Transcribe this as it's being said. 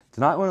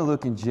Tonight we're going to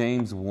look in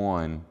James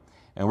 1,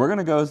 and we're going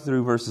to go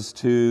through verses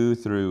 2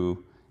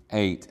 through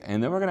 8,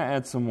 and then we're going to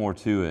add some more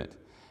to it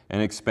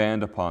and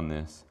expand upon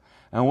this.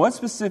 And what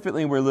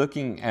specifically we're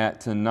looking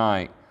at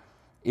tonight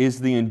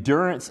is the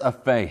endurance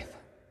of faith.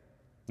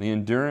 The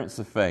endurance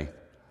of faith.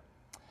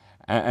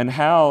 And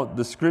how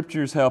the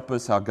Scriptures help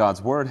us, how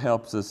God's Word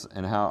helps us,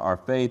 and how our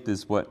faith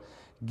is what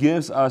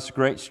gives us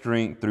great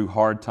strength through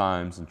hard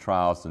times and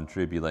trials and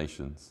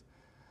tribulations.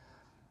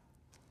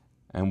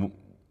 And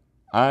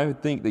I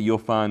think that you'll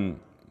find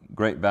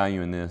great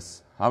value in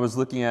this. I was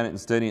looking at it and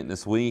studying it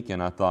this week,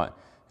 and I thought,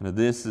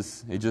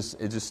 it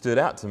just stood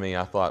out to me.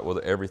 I thought,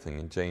 well, everything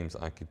in James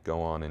I could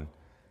go on and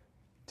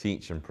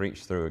teach and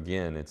preach through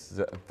again. It's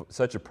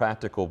such a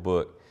practical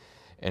book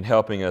in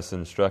helping us,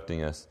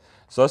 instructing us.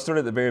 So I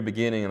started at the very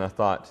beginning, and I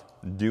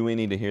thought, do we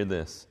need to hear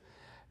this?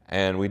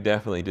 And we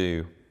definitely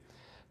do.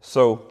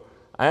 So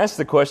I asked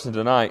the question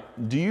tonight,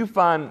 do you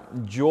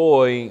find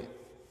joy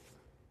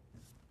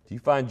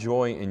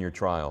in your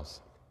trials?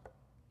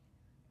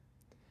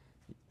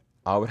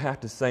 I would have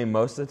to say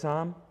most of the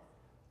time,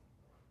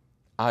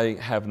 I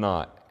have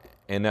not,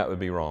 and that would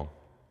be wrong.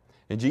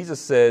 And Jesus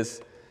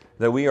says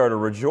that we are to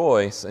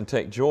rejoice and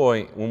take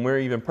joy when we're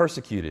even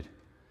persecuted.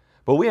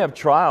 But we have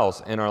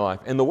trials in our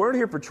life. And the word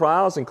here for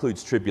trials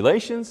includes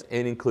tribulations,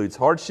 it includes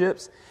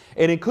hardships,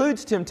 it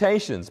includes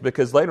temptations,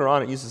 because later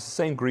on it uses the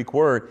same Greek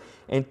word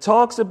and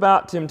talks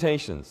about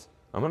temptations.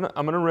 I'm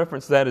going to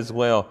reference that as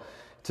well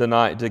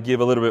tonight to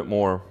give a little bit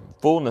more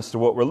fullness to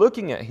what we're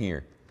looking at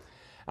here.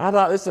 I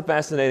thought this is a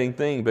fascinating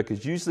thing,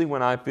 because usually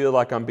when I feel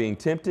like I'm being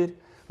tempted,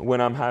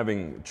 when I'm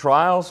having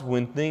trials,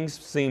 when things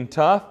seem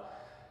tough,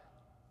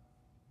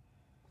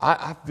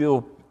 I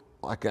feel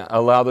like I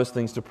allow those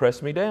things to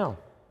press me down,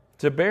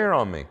 to bear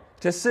on me,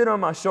 to sit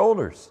on my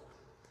shoulders.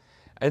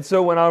 And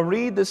so when I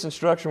read this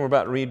instruction we're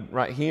about to read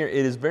right here,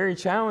 it is very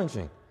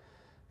challenging,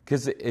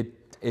 because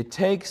it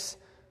takes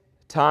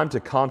time to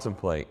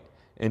contemplate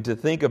and to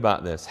think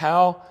about this.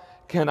 How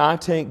can I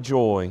take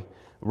joy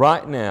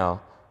right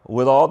now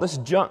with all this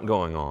junk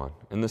going on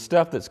and the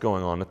stuff that's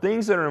going on, the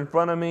things that are in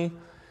front of me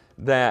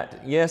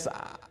that, yes,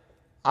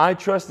 I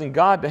trust in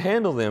God to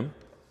handle them,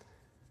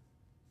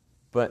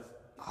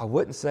 but I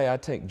wouldn't say I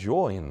take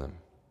joy in them.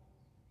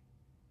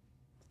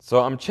 So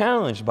I'm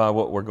challenged by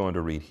what we're going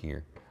to read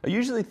here. I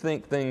usually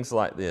think things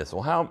like this.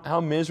 Well,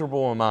 how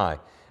miserable am I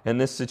in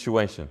this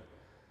situation?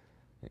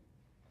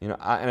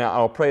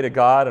 I'll pray to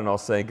God, and I'll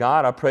say,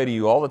 God, I pray to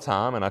you all the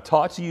time, and I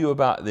talk to you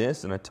about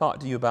this, and I talk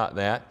to you about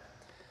that.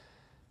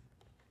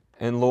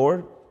 And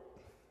Lord,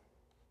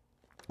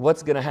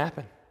 what's going to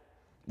happen?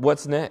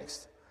 What's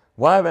next?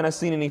 Why haven't I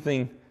seen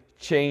anything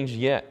change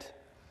yet?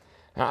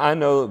 I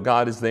know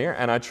God is there,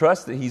 and I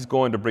trust that He's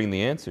going to bring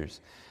the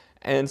answers.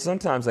 And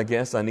sometimes I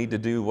guess I need to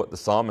do what the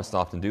psalmists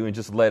often do and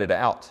just let it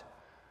out.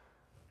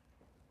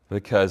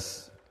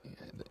 Because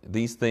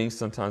these things,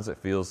 sometimes it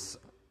feels,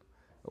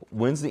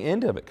 when's the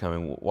end of it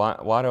coming?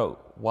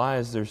 Why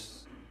is there,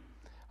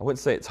 I wouldn't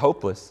say it's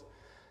hopeless,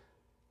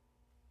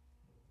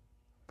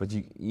 but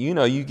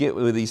you get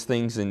with these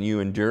things and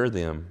you endure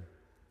them,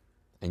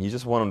 and you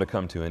just want them to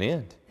come to an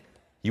end.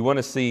 You want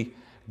to see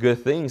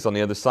good things on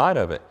the other side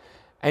of it.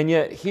 And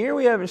yet here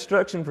we have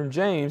instruction from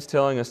James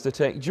telling us to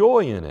take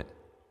joy in it.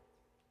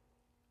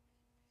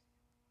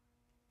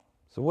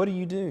 So what do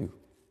you do?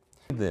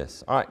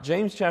 This. All right,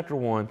 James chapter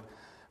 1,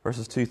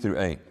 verses 2 through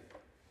 8.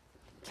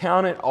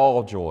 Count it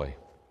all joy.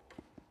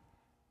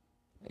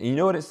 And you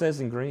know what it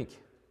says in Greek?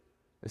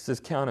 It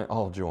says count it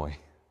all joy.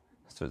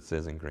 That's what it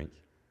says in Greek.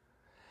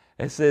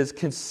 It says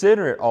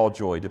consider it all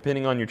joy.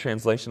 Depending on your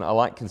translation, I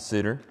like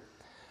consider.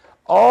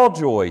 All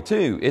joy,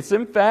 too. It's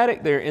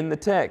emphatic there in the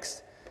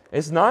text.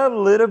 It's not a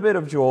little bit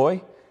of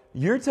joy.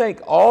 You take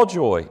all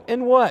joy.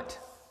 In what?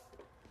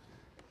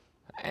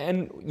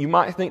 And you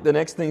might think the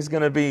next thing's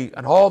going to be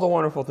and all the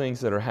wonderful things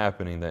that are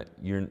happening that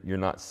you're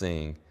not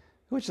seeing,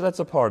 which that's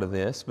a part of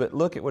this. But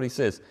look at what he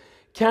says.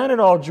 Count it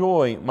all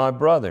joy, my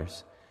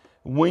brothers,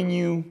 when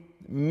you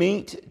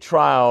meet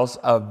trials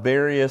of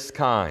various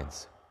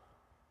kinds.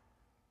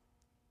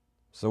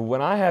 So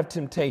when I have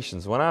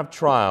temptations, when I have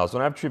trials,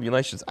 when I have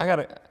tribulations,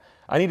 I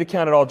need to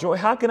count it all joy.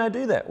 How can I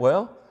do that?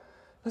 Well,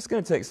 that's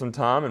going to take some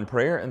time and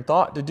prayer and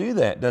thought to do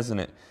that, doesn't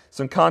it?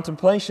 Some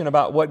contemplation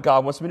about what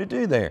God wants me to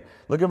do there.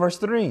 Look at verse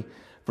 3.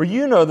 For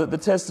you know that the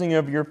testing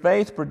of your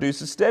faith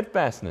produces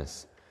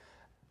steadfastness.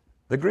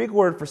 The Greek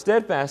word for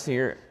steadfast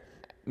here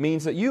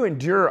means that you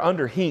endure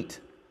under heat.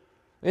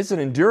 It's an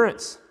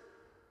endurance.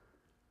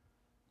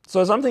 So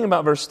as I'm thinking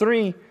about verse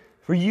 3,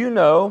 for you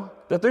know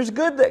that there's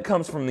good that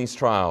comes from these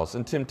trials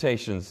and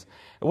temptations.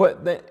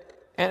 And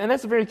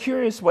that's a very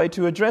curious way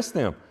to address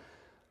them.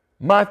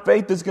 My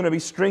faith is going to be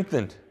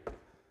strengthened.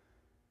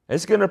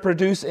 It's going to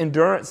produce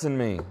endurance in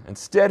me and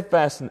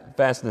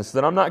steadfastness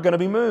that I'm not going to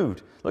be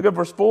moved. Look at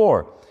verse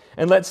 4.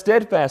 And let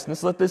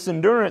this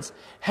endurance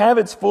have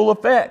its full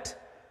effect.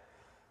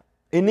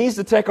 It needs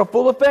to take a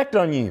full effect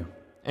on you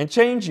and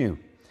change you.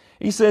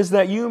 He says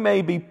that you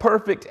may be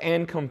perfect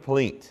and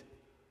complete.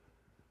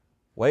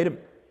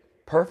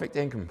 Perfect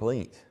and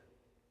complete.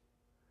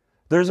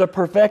 There's a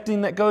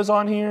perfecting that goes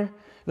on here.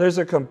 There's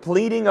a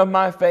completing of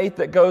my faith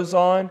that goes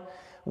on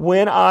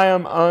when I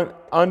am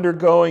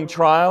undergoing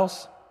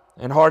trials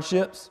and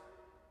hardships.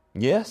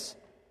 Yes.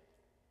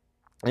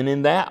 And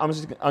in that, I'm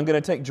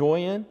going to take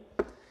joy in.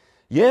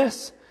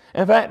 Yes.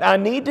 In fact, I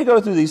need to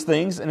go through these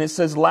things, and it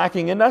says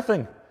lacking in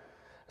nothing.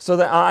 So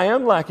that I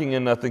am lacking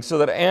in nothing, so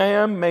that I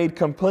am made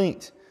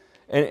complete.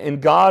 And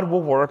God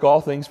will work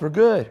all things for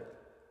good.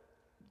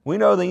 We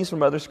know these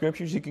from other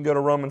scriptures. You can go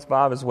to Romans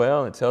 5 as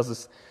well, and it tells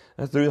us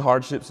that through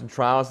hardships and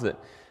trials that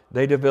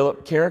they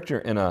develop character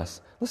in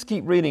us. Let's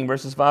keep reading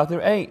verses 5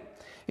 through 8.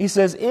 He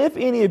says, if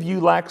any of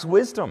you lacks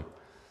wisdom,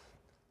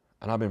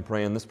 and I've been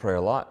praying this prayer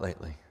a lot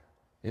lately.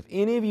 If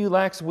any of you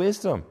lacks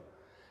wisdom,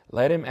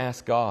 let him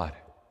ask God.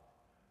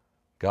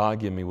 God,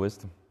 give me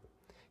wisdom.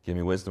 Give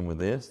me wisdom with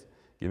this.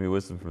 Give me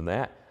wisdom from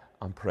that.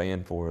 I'm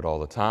praying for it all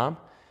the time.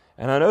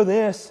 And I know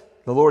this,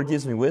 the Lord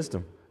gives me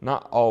wisdom.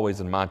 Not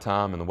always in my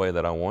time and the way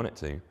that I want it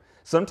to.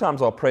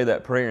 Sometimes I'll pray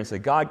that prayer and say,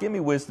 God, give me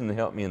wisdom to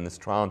help me in this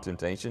trial and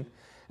temptation.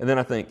 And then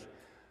I think,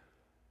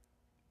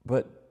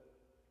 but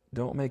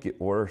don't make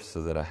it worse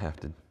so that I have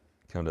to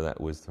come to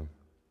that wisdom.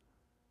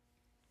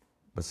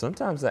 But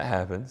sometimes that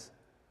happens,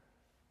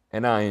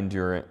 and I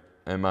endure it,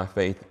 and my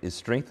faith is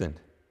strengthened.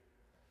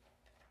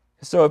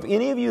 So if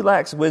any of you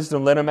lacks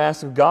wisdom, let him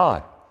ask of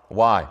God.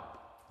 Why?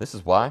 This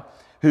is why.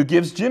 Who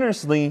gives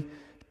generously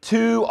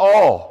to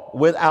all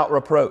without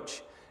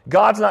reproach.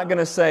 God's not going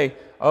to say,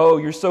 oh,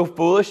 you're so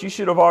foolish, you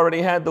should have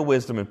already had the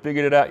wisdom and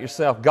figured it out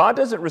yourself. God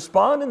doesn't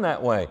respond in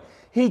that way.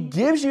 He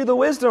gives you the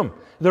wisdom.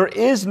 There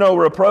is no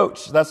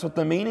reproach. That's what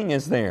the meaning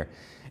is there.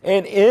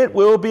 And it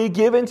will be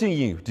given to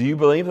you. Do you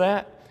believe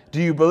that?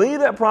 Do you believe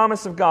that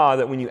promise of God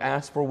that when you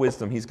ask for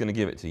wisdom, He's going to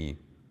give it to you?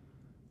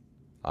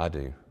 I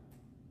do.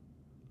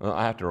 Well,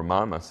 I have to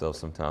remind myself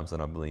sometimes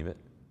that I believe it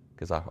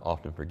because I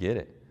often forget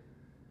it.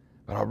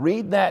 But I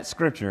read that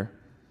scripture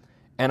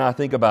and I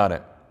think about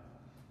it.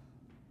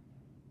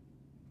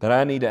 That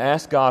I need to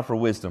ask God for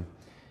wisdom.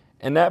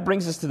 And that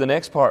brings us to the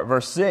next part,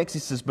 verse 6. He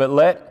says, but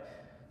let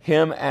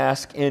him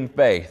ask in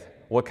faith.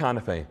 What kind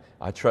of faith?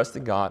 I trust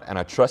in God and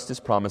I trust His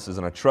promises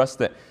and I trust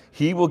that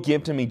He will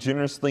give to me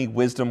generously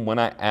wisdom when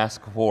I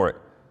ask for it.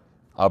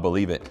 I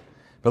believe it.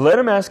 But let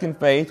him ask in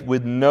faith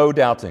with no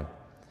doubting.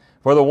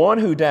 For the one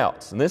who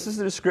doubts, and this is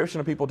the description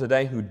of people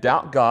today who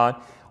doubt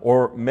God,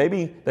 or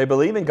maybe they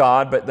believe in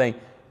God, but they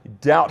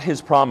doubt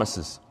His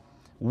promises.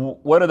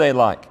 What are they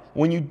like?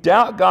 When you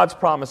doubt God's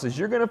promises,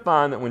 you're going to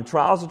find that when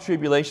trials and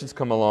tribulations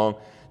come along,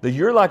 that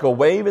you're like a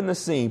wave in the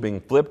sea being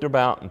flipped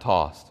about and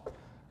tossed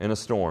in a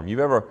storm. You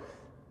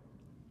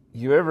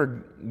ever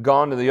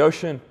gone to the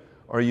ocean,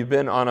 or you've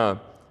been on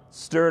a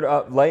stirred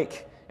up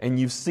lake and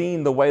you've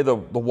seen the way the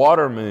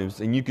water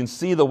moves and you can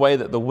see the way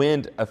that the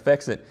wind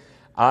affects it?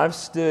 I've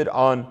stood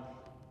on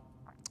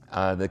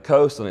the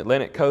coast, on the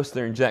Atlantic coast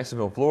there in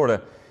Jacksonville,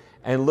 Florida,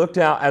 and looked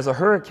out as a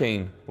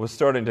hurricane was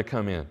starting to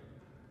come in.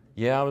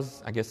 Yeah, I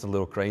was, I guess, a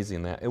little crazy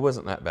in that. It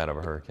wasn't that bad of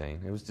a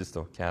hurricane. It was just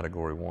a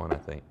Category 1, I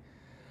think.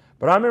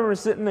 But I remember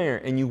sitting there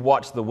and you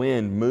watch the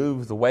wind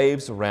move the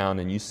waves around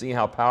and you see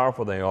how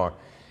powerful they are.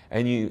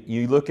 And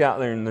you look out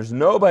there and there's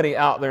nobody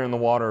out there in the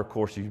water. Of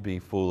course, you'd be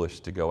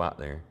foolish to go out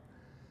there.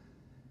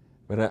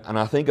 And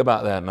I think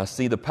about that and I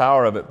see the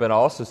power of it, but I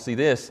also see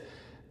this.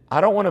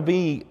 I don't want to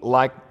be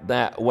like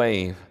that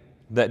wave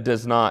that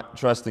does not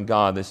trust in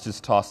God, that's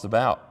just tossed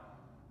about.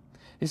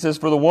 He says,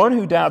 for the one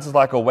who doubts is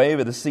like a wave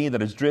of the sea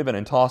that is driven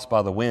and tossed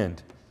by the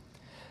wind.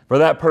 For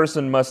that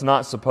person must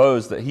not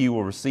suppose that he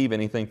will receive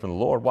anything from the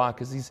Lord. Why?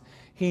 Because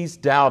he's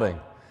doubting.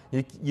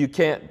 You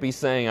can't be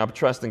saying, I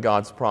trust in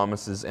God's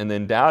promises, and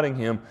then doubting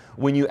Him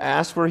when you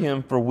ask for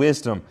Him for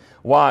wisdom.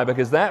 Why?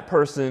 Because that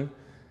person,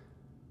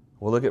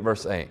 well, look at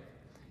verse 8.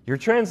 Your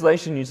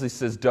translation usually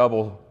says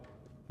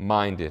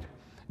double-minded.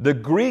 The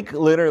Greek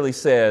literally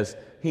says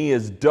he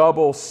is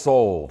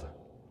double-souled.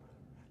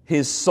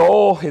 His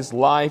soul, his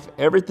life,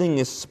 everything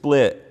is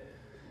split.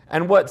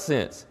 And what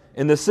sense?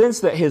 In the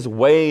sense that his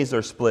ways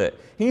are split.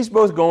 He's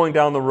both going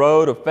down the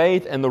road of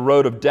faith and the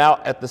road of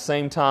doubt at the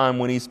same time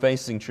when he's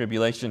facing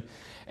tribulation.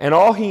 And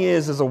all he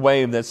is a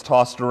wave that's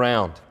tossed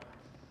around.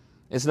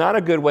 It's not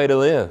a good way to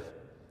live.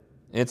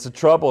 It's a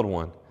troubled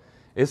one.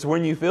 It's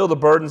when you feel the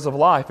burdens of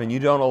life and you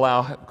don't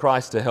allow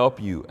Christ to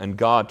help you and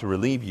God to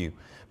relieve you.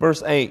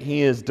 Verse 8,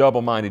 he is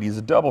double-minded. He's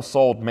a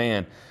double-souled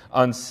man,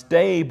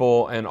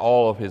 unstable in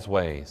all of his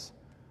ways.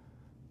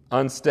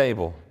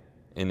 Unstable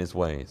in his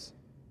ways.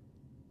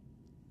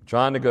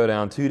 Trying to go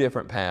down two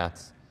different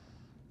paths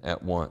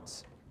at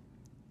once.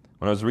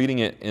 When I was reading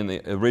it in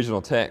the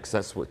original text,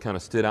 that's what kind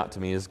of stood out to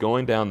me, is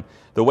going down,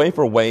 the way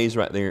for ways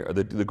right there, or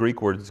the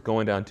Greek word is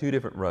going down two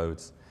different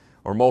roads,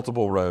 or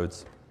multiple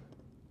roads.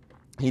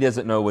 He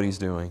doesn't know what he's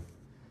doing,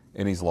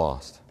 and he's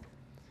lost.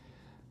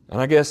 And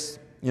I guess,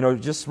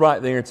 just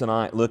right there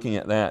tonight, looking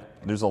at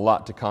that, there's a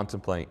lot to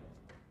contemplate.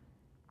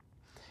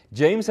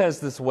 James has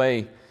this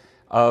way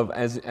of,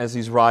 as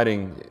he's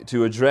writing,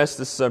 to address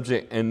this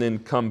subject and then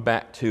come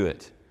back to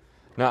it.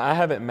 Now, I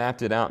haven't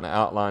mapped it out in the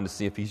outline to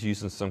see if he's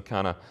using some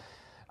kind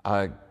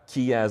of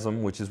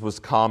chiasm, which was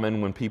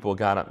common when people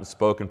got up and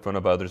spoke in front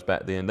of others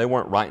back then. They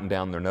weren't writing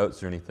down their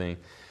notes or anything.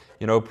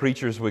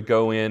 Preachers would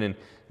go in and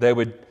they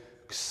would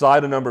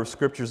cite a number of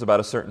scriptures about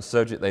a certain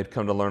subject they'd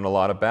come to learn a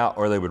lot about,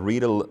 or they would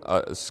read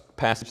a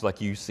passage like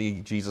you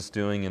see Jesus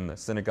doing in the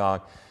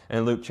synagogue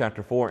in Luke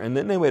chapter 4, and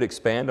then they would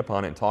expand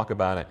upon it and talk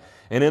about it.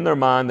 And in their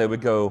mind they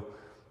would go,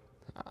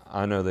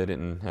 I know they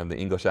didn't have the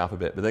English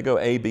alphabet, but they go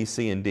A, B,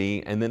 C, and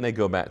D, and then they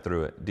go back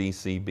through it, D,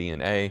 C, B,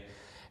 and A,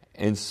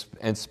 and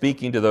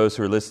speaking to those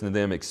who are listening to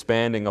them,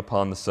 expanding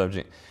upon the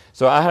subject.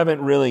 So I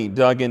haven't really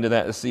dug into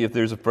that to see if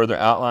there's a further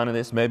outline of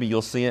this. Maybe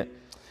you'll see it.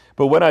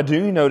 But what I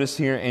do notice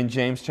here in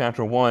James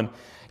chapter 1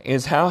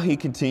 is how he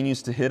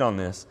continues to hit on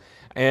this.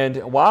 And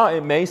while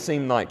it may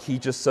seem like he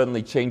just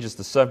suddenly changes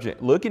the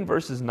subject, look in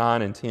verses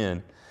 9 and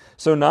 10.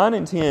 So 9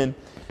 and 10,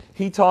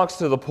 he talks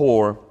to the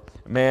poor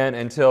man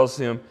and tells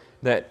him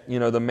that,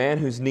 the man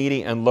who's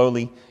needy and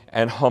lowly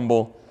and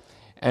humble,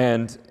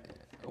 and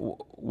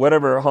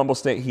whatever humble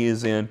state he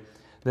is in,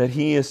 that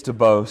he is to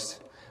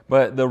boast.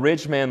 But the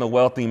rich man, the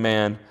wealthy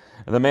man,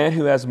 the man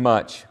who has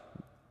much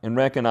and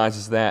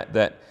recognizes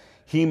that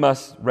he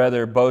must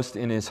rather boast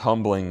in his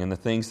humbling and the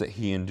things that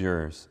he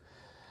endures.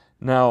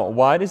 Now,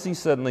 why does he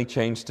suddenly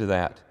change to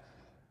that?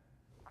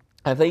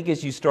 I think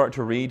as you start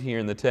to read here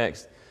in the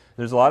text,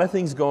 there's a lot of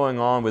things going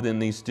on within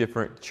these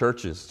different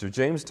churches. So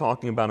James is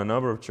talking about a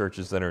number of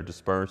churches that are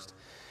dispersed.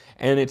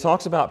 And it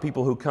talks about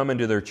people who come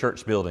into their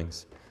church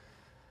buildings.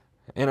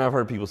 And I've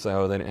heard people say,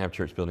 they didn't have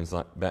church buildings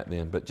like back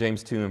then. But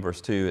James 2 and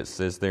verse 2, it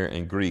says there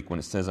in Greek, when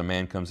it says a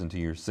man comes into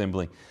your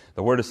assembly,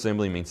 the word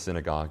assembly means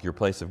synagogue, your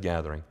place of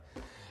gathering.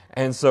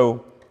 And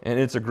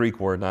it's a Greek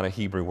word, not a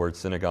Hebrew word,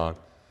 synagogue.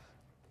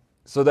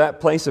 So that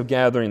place of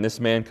gathering, this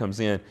man comes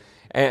in.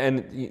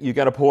 And you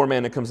got a poor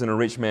man that comes in, a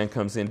rich man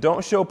comes in.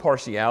 Don't show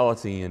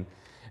partiality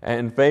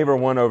and favor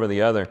one over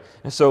the other.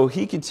 And so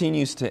he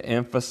continues to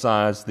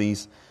emphasize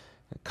these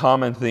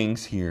common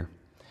things here.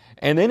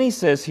 And then he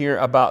says here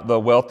about the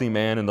wealthy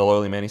man and the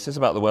lowly man. He says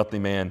about the wealthy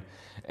man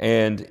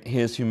and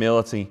his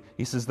humility.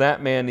 He says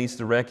that man needs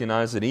to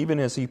recognize that even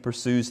as he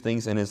pursues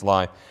things in his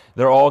life,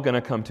 they're all going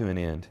to come to an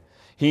end.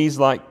 He's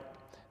like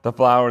the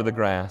flower of the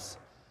grass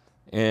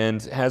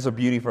and has a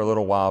beauty for a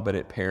little while, but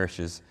it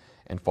perishes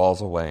and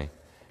falls away.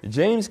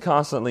 James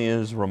constantly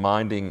is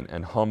reminding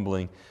and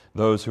humbling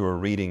those who are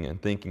reading and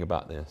thinking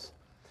about this.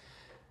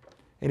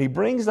 And he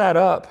brings that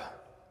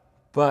up,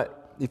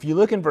 but if you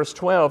look in verse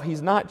 12,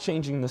 he's not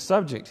changing the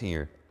subject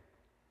here.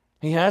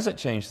 He hasn't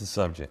changed the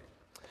subject.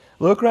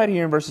 Look right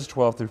here in verses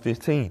 12 through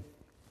 15.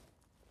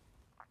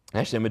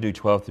 Actually, I'm going to do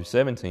 12 through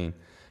 17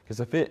 because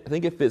I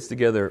think it fits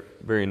together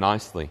very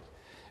nicely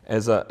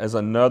as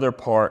another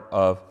part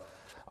of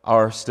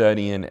our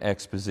study and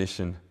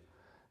exposition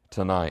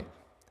tonight,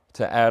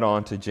 to add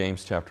on to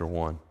James chapter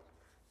 1.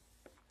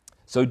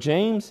 So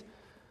James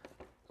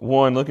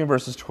 1, look in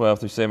verses 12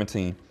 through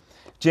 17.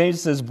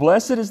 James says,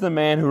 "Blessed is the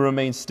man who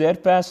remains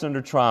steadfast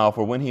under trial,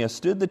 for when he has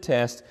stood the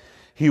test,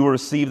 he will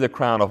receive the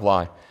crown of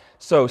life."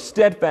 So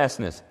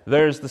steadfastness,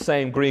 there's the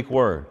same Greek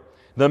word.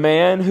 The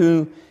man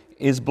who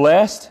is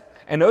blessed,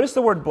 and notice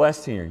the word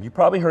blessed here. You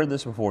probably heard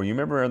this before. You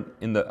remember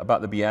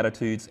about the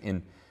Beatitudes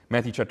in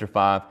Matthew chapter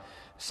 5?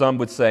 Some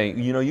would say,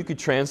 you could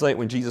translate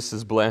when Jesus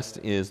says blessed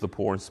is the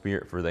poor in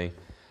spirit, for they,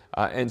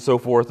 and so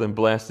forth, and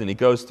blessed, and he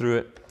goes through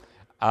it.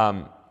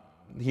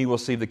 He will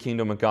see the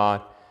kingdom of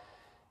God.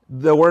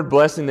 The word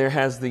blessing there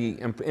has the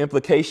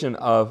implication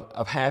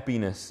of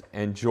happiness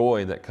and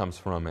joy that comes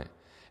from it.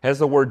 It has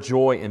the word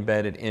joy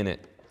embedded in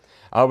it.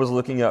 I was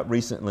looking up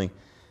recently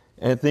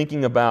and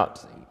thinking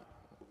about,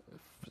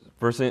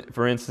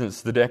 for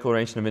instance, the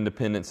Declaration of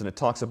Independence, and it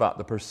talks about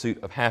the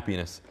pursuit of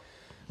happiness.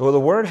 Well,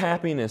 the word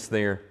happiness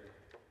there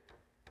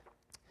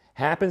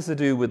happens to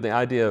do with the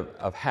idea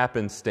of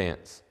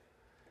happenstance.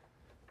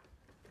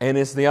 And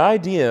it's the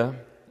idea,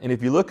 and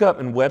if you look up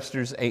in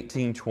Webster's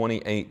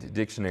 1828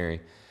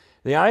 dictionary,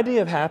 the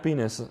idea of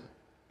happiness,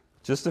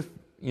 just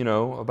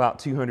about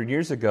 200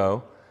 years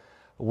ago,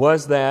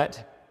 was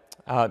that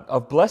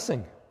of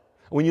blessing.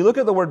 When you look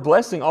at the word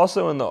blessing,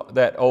 also in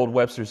that old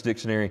Webster's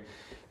dictionary,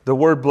 the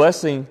word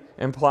blessing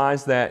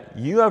implies that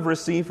you have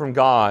received from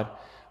God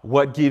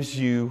what gives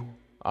you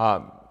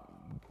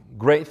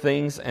great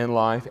things in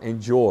life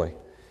and joy.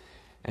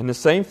 And the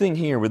same thing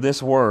here with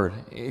this word,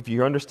 if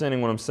you're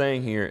understanding what I'm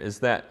saying here, is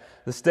that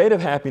the state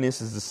of happiness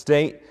is the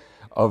state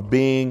of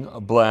being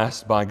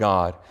blessed by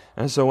God.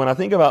 And so when I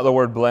think about the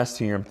word blessed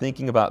here, I'm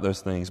thinking about those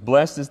things.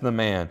 Blessed is the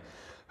man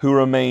who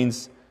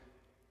remains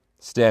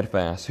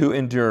steadfast, who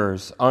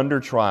endures under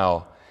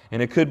trial.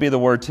 And it could be the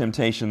word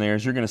temptation there,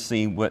 as you're going to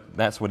see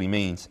that's what he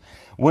means.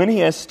 When he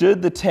has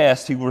stood the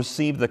test, he will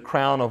receive the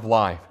crown of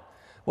life.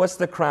 What's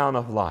the crown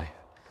of life?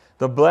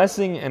 The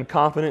blessing and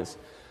confidence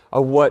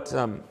of what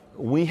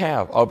we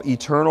have, of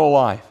eternal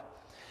life,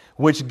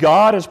 which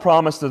God has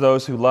promised to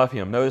those who love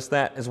Him. Notice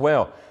that as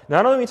well.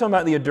 Not only are we talking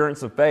about the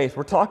endurance of faith,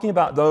 we're talking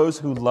about those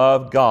who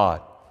love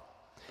God.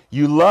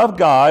 You love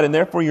God, and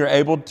therefore you're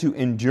able to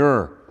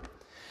endure.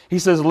 He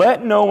says,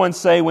 let no one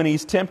say when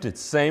he's tempted.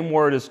 Same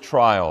word as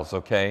trials,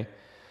 okay?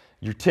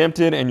 You're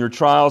tempted and your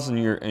trials and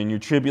your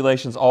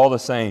tribulations all the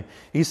same.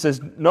 He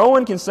says, no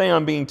one can say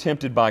I'm being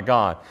tempted by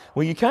God.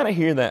 Well, you kind of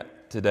hear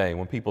that today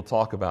when people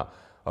talk about,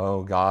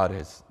 oh, God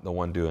is the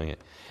one doing it.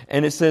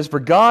 And it says, for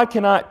God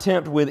cannot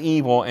tempt with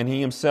evil, and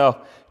He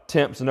Himself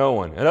tempts no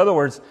one. In other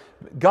words,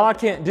 God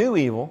can't do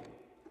evil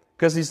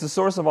because He's the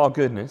source of all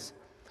goodness.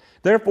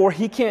 Therefore,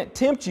 He can't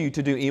tempt you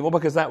to do evil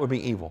because that would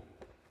be evil.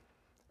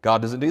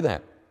 God doesn't do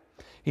that.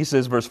 He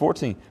says, verse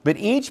 14, but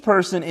each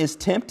person is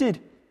tempted.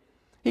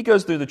 He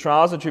goes through the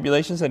trials and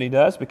tribulations that he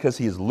does because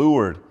he is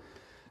lured.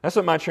 That's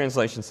what my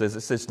translation says.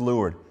 It says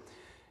lured.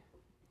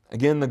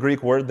 Again, the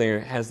Greek word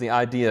there has the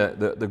idea,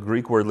 the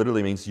Greek word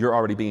literally means you're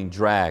already being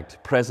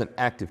dragged, present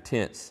active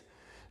tense.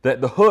 That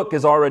the hook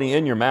is already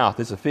in your mouth.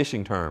 It's a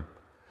fishing term.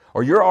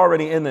 Or you're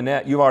already in the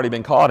net. You've already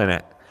been caught in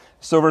it.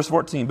 So verse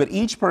 14, but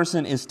each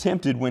person is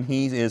tempted when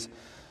he's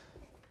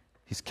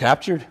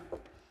captured.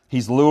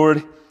 He's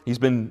lured. He's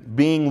been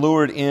being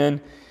lured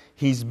in.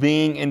 He's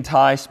being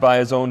enticed by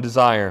his own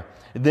desire.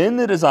 Then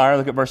the desire,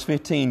 look at verse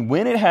 15,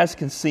 when it has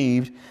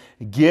conceived,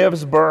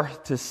 gives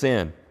birth to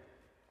sin.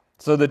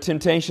 So the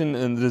temptation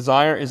and the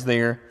desire is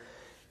there.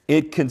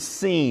 It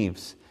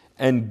conceives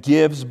and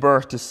gives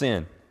birth to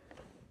sin.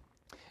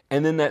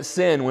 And then that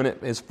sin, when it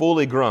is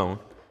fully grown,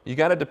 you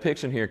got a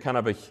depiction here, kind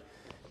of a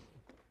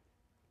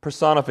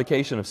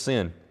personification of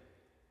sin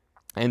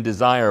and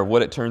desire,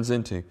 what it turns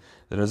into.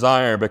 The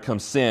desire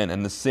becomes sin,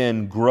 and the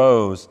sin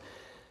grows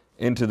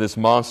into this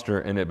monster,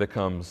 and it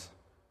becomes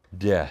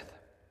death.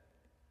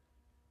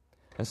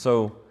 And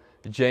so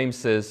James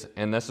says,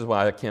 and this is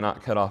why I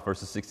cannot cut off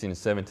verses 16 and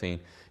 17.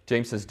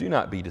 James says, do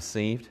not be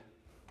deceived.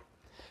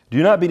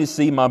 Do not be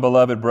deceived, my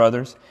beloved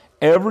brothers.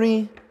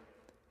 Every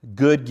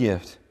good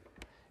gift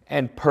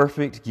and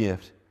perfect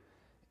gift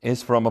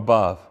is from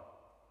above,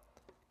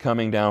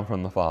 coming down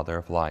from the Father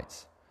of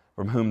lights,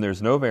 from whom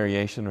there's no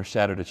variation or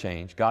shadow to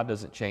change. God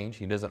doesn't change.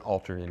 He doesn't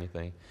alter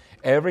anything.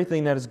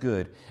 Everything that is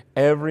good,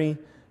 every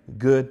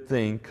good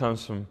thing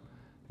comes from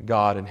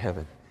God in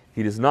heaven.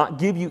 He does not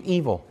give you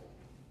evil.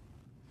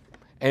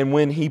 And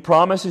when He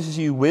promises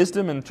you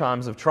wisdom in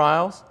times of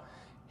trials,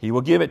 He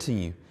will give it to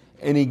you.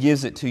 And He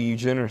gives it to you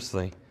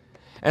generously.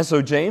 And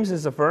so James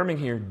is affirming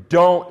here,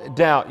 don't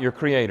doubt your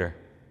Creator.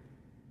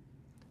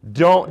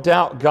 Don't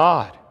doubt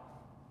God.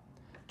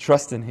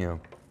 Trust in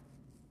Him.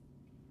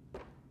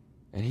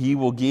 And He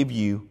will give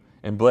you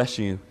and bless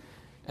you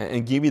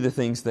and give you the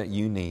things that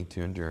you need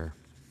to endure.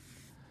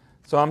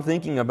 So I'm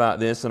thinking about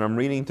this, and I'm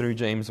reading through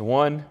James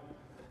 1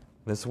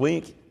 this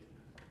week,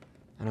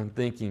 and I'm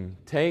thinking,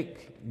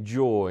 take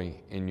joy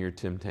in your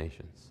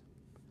temptations.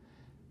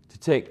 To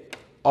take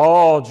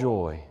all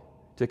joy,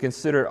 to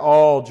consider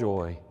all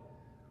joy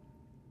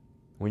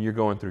when you're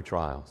going through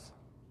trials.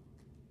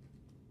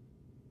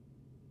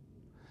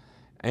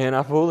 And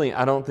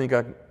I don't think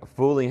I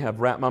fully have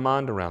wrapped my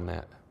mind around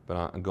that, but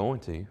I'm going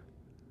to. I'm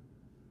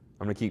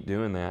going to keep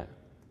doing that.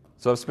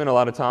 So I've spent a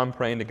lot of time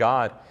praying to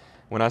God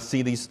when I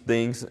see these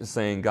things,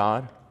 saying,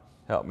 God,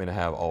 help me to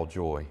have all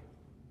joy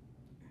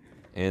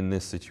in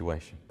this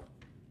situation.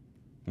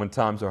 When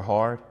times are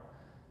hard,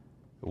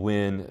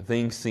 when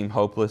things seem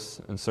hopeless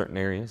in certain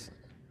areas,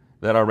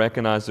 that I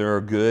recognize there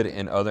are good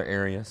in other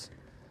areas,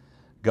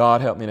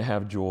 God, help me to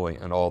have joy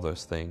in all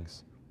those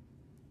things.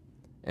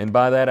 And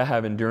by that I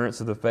have endurance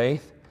of the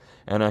faith,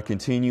 and I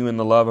continue in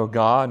the love of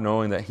God,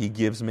 knowing that He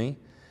gives me,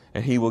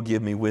 and He will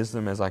give me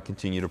wisdom as I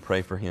continue to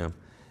pray for Him.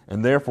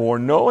 And therefore,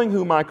 knowing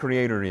who my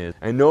Creator is,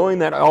 and knowing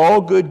that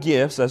all good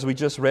gifts, as we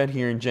just read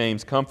here in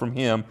James, come from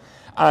Him,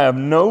 I have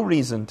no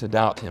reason to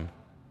doubt Him.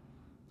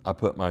 I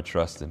put my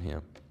trust in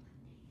Him.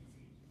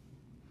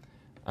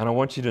 And I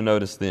want you to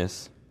notice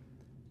this,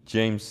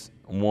 James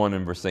 1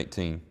 and verse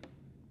 18.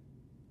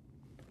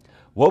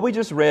 What we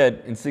just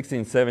read in 16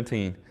 and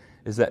 17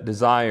 is that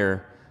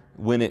desire,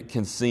 when it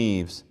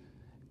conceives,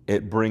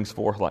 it brings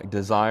forth, like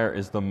desire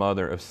is the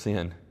mother of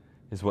sin,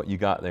 is what you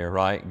got there,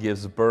 right? It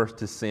gives birth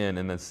to sin,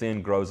 and then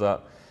sin grows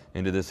up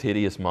into this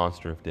hideous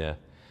monster of death.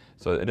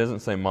 So it doesn't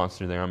say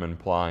monster there. I'm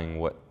implying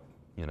what,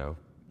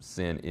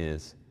 sin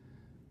is.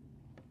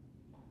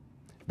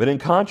 But in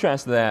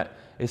contrast to that,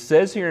 it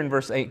says here in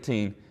verse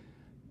 18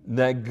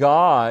 that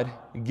God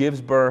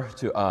gives birth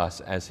to us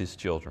as His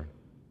children.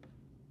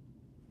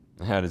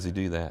 And how does He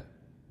do that?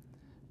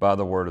 By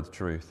the word of the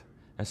truth.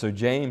 And so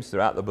James,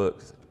 throughout the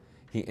book,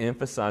 he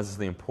emphasizes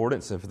the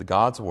importance of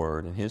God's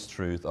word and His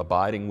truth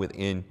abiding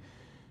within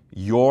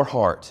your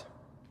heart,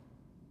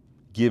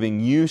 giving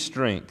you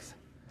strength,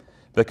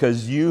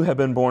 because you have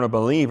been born a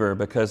believer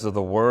because of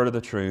the word of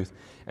the truth,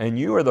 and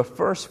you are the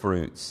first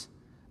fruits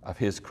of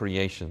His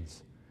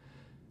creations.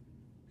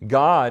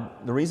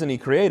 God, the reason He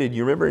created,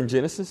 you remember in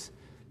Genesis,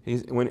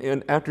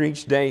 after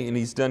each day and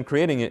He's done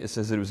creating it, it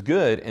says it was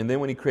good, and then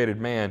when He created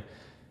man,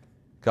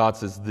 God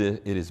says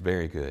it is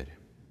very good.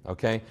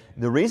 Okay?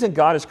 The reason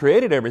God has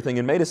created everything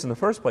and made us in the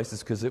first place is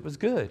because it was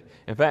good.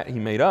 In fact, He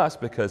made us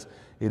because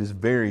it is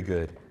very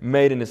good,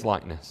 made in His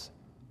likeness.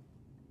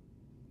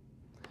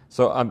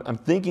 So I'm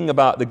thinking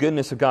about the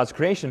goodness of God's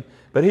creation,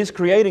 but His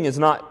creating is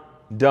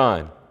not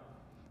done.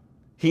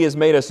 He has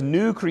made us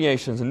new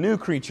creations and new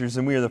creatures,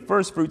 and we are the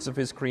first fruits of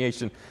His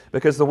creation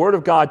because the Word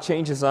of God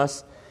changes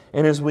us.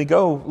 And as we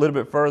go a little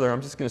bit further,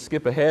 I'm just going to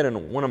skip ahead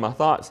in one of my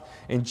thoughts.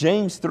 In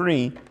James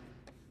 3,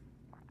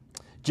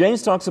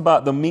 James talks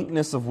about the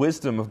meekness of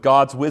wisdom, of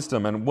God's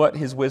wisdom, and what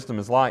His wisdom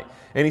is like.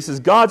 And he says,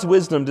 God's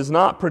wisdom does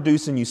not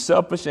produce in you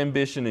selfish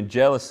ambition and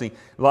jealousy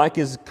like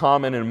is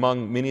common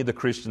among many of the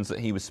Christians that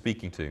he was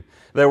speaking to.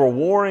 They were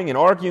warring and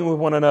arguing with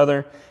one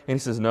another, and he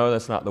says, no,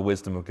 that's not the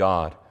wisdom of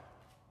God.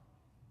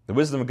 The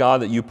wisdom of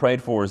God that you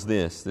prayed for is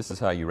this. This is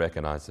how you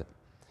recognize it.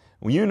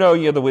 When you know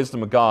you have the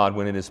wisdom of God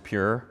when it is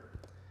pure,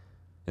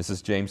 this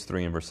is James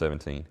 3 and verse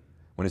 17.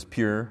 When it's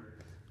pure,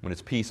 when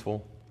it's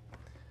peaceful,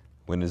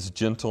 when it is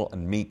gentle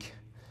and meek,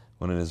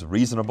 when it is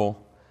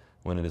reasonable,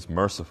 when it is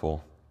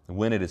merciful,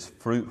 when it is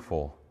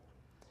fruitful,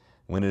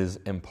 when it is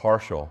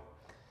impartial,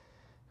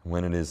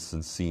 when it is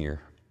sincere.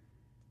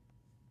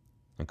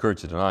 I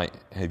encourage you tonight,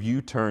 have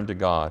you turned to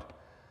God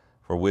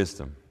for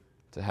wisdom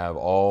to have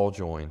all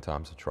joy in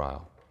times of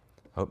trial?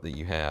 I hope that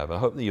you have. I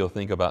hope that you'll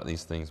think about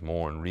these things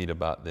more and read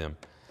about them.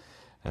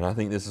 And I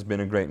think this has been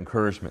a great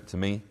encouragement to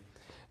me.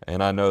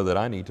 And I know that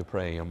I need to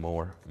pray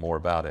more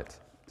about it,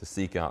 to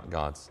seek out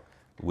God's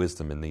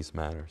wisdom in these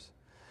matters.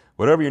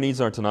 Whatever your needs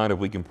are tonight, if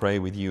we can pray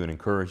with you and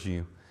encourage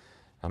you.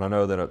 And I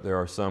know that there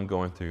are some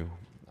going through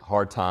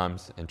hard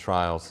times and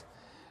trials.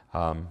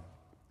 And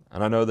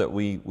I know that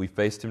we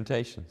face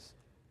temptations,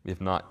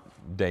 if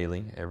not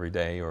daily, every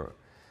day, or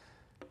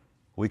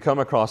we come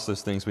across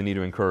those things, we need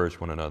to encourage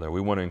one another.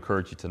 We want to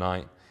encourage you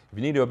tonight. If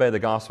you need to obey the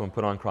gospel and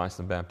put on Christ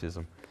in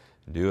baptism,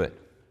 do it.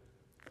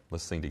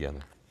 Let's sing together.